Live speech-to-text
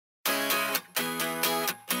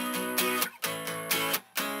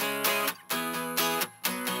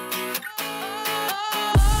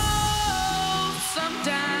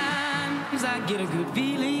get a good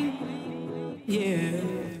feeling, yeah.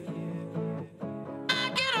 I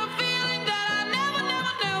get a feeling that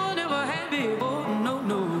I never had before.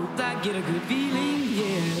 No, I get a good feeling,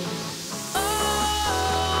 yeah.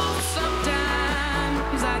 Oh,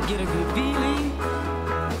 sometimes I get a good feeling,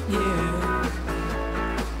 yeah.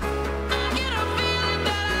 I get a feeling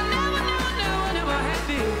that I never had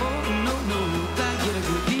before. No, I get a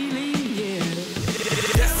good feeling, yeah.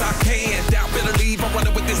 Yes, I can. Doubt, better leave. I'm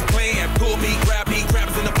running with this plan. Pull me, grab me,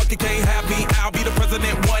 crabs in the bucket can't have me. I'll be the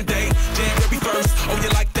president one day. January 1st. Oh, you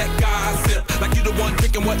like that gossip? Like you the one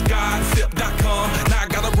drinking what gossip.com. Now I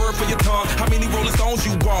got a word for your tongue. How many Rolling Stones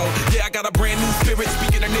you want? Yeah, I got a brand new spirit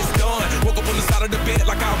speaking and it's done. Woke up on the side of the bed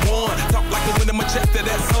like I won. Talk like a winner, my chest to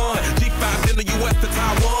that sun. G5 in the US to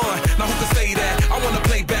Taiwan. Now who can say that? I wanna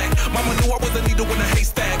play back. Mama knew I was a needle in a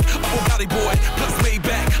haystack. Oh, Body Boy, plus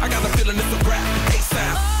Maybach. I got a feeling it's a rap.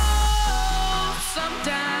 ASAP. Oh,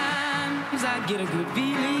 sometimes I get a good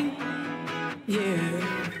feeling, yeah.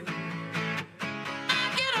 I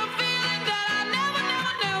get a feeling that I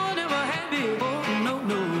never had before. No,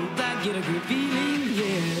 I get a good feeling,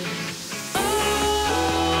 yeah.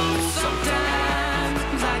 Oh,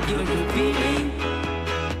 sometimes I get a good feeling,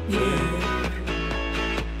 yeah.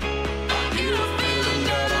 I get a feeling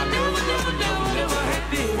that I never had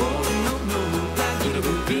before. No, I get a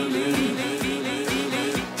good feeling.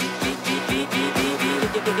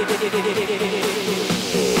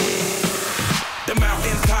 The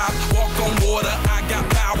mountains top, walk on water. I got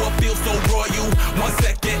power, feel so royal. 1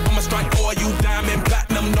 second, I'ma strike oil. Diamond,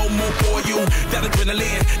 platinum, no more for you. That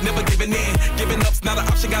adrenaline, never giving in. Giving up's not an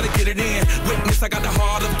option, gotta get it in. Witness, I got the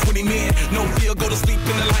heart of 20 men. No fear, go to sleep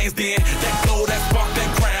in the lion's den. That glow, that spark, that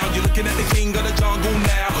crown. You're looking at the king of the jungle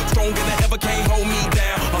now. Stronger than ever, can't hold me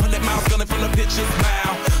down. 100 miles gunning from the pitcher's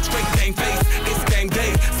mouth. Straight game face, it's game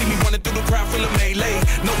day. See me running through the crowd full of melee.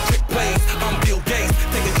 No trick plays, I'm Bill Gates.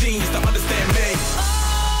 Take a genius to understand me.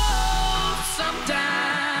 Oh,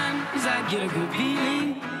 sometimes I get a good feeling.